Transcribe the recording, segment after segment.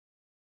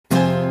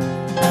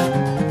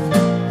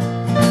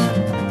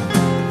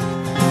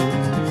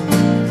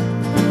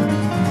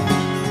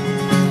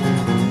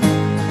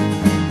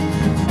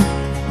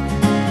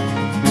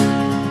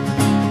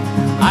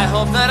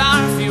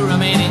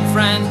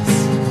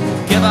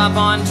give up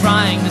on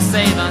trying to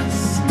save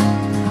us.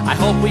 I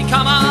hope we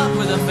come up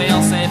with a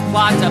fail-safe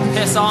plot to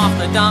piss off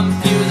the dumb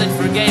few that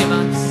forgave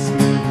us.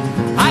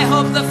 I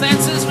hope the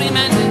fences we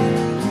mended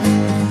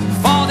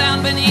fall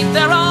down beneath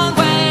their own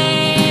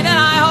weight, and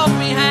I hope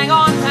we hang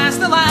on past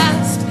the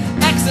last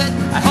exit.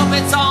 I hope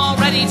it's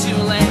already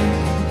too late.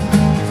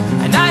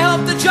 And I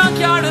hope the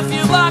junkyard a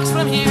few blocks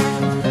from here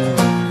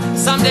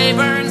someday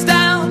burns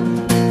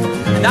down.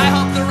 And I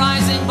hope the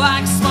rising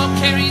black smoke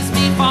carries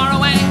me far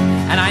away,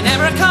 and I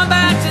never come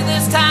back to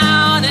this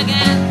town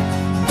again.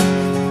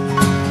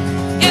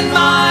 In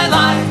my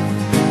life,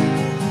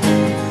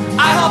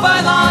 I hope I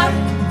lie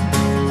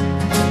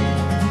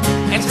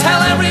and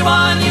tell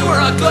everyone you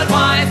were a good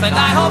wife, and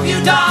I hope you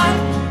die.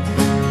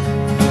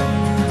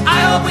 I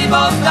hope we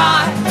both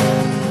die.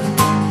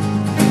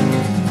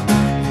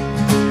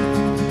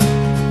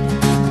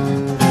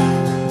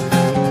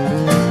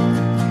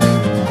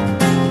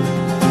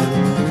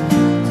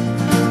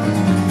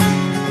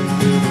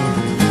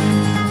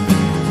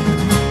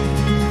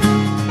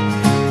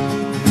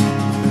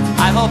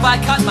 I hope I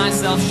cut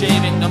myself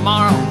shaving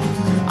tomorrow.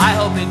 I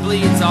hope it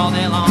bleeds all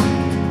day long.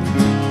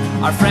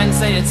 Our friends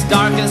say it's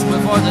darkest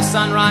before the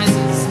sun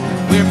rises.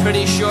 We're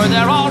pretty sure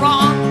they're all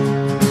wrong.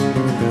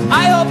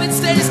 I hope it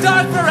stays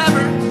dark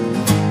forever.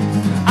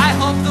 I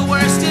hope the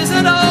worst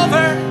isn't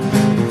over.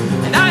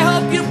 And I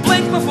hope you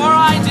blink before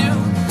I do.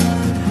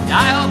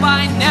 I hope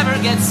I never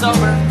get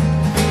sober.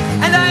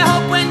 And I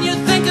hope when you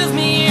think of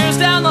me years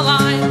down the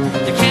line,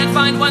 you can't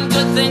find one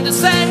good thing to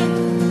say.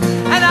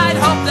 And I'd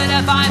hope that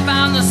if I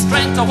found the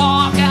strength to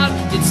walk out,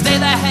 you'd stay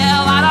the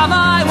hell out of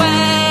my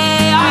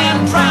way. I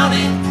am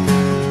drowning.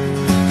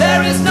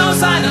 There is no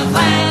sign of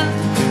land.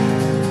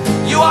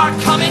 You are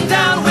coming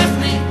down with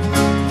me,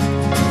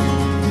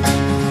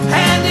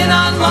 hand in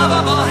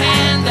unlovable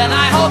hand, and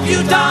I hope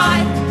you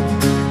die.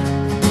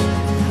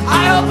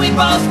 I hope we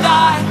both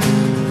die.